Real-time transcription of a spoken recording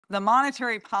The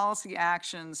monetary policy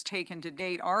actions taken to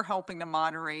date are helping to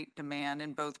moderate demand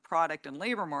in both product and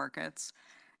labor markets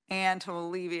and to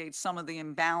alleviate some of the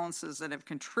imbalances that have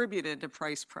contributed to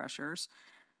price pressures.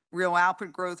 Real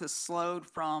output growth has slowed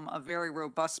from a very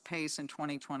robust pace in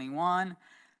 2021.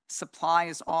 Supply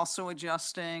is also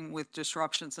adjusting, with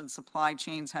disruptions in supply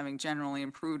chains having generally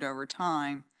improved over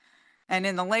time. And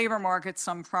in the labor market,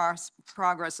 some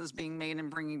progress is being made in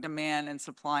bringing demand and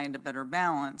supply into better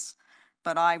balance.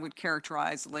 But I would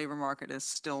characterize the labor market as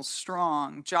still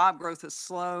strong. Job growth has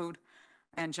slowed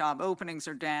and job openings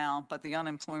are down, but the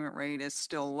unemployment rate is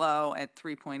still low at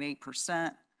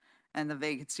 3.8%. And the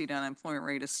vacancy to unemployment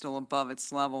rate is still above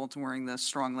its level during the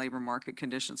strong labor market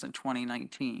conditions in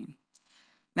 2019.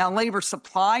 Now, labor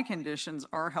supply conditions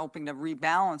are helping to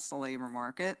rebalance the labor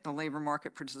market. The labor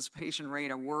market participation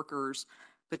rate of workers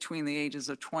between the ages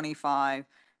of 25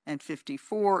 and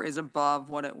 54 is above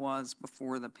what it was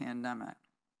before the pandemic.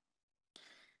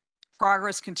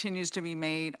 Progress continues to be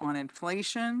made on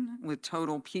inflation, with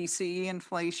total PCE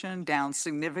inflation down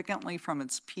significantly from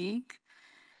its peak.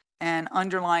 And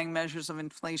underlying measures of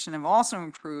inflation have also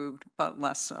improved, but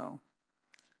less so.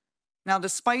 Now,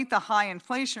 despite the high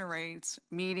inflation rates,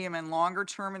 medium and longer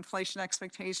term inflation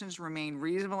expectations remain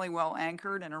reasonably well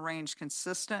anchored in a range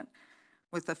consistent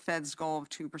with the Fed's goal of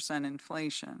 2%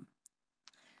 inflation.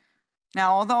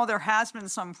 Now, although there has been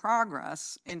some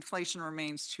progress, inflation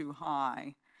remains too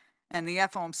high, and the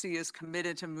FOMC is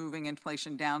committed to moving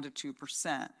inflation down to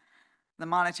 2%. The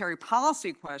monetary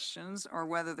policy questions are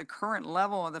whether the current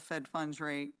level of the Fed funds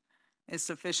rate is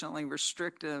sufficiently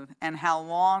restrictive and how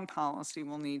long policy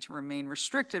will need to remain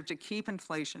restrictive to keep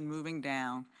inflation moving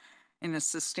down in a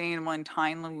sustainable and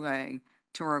timely way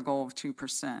to our goal of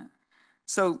 2%.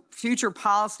 So future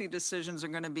policy decisions are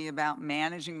going to be about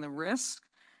managing the risk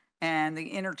and the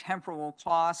intertemporal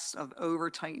costs of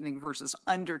over-tightening versus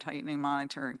under-tightening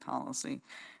monetary policy.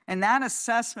 And that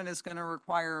assessment is going to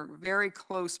require very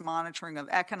close monitoring of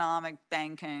economic,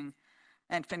 banking,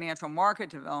 and financial market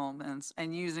developments,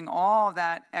 and using all of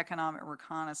that economic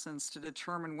reconnaissance to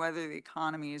determine whether the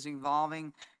economy is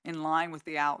evolving in line with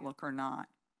the outlook or not.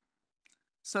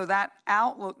 So that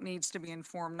outlook needs to be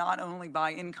informed not only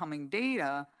by incoming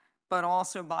data, but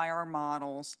also by our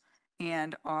models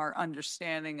and our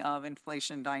understanding of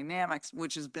inflation dynamics,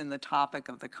 which has been the topic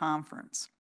of the conference.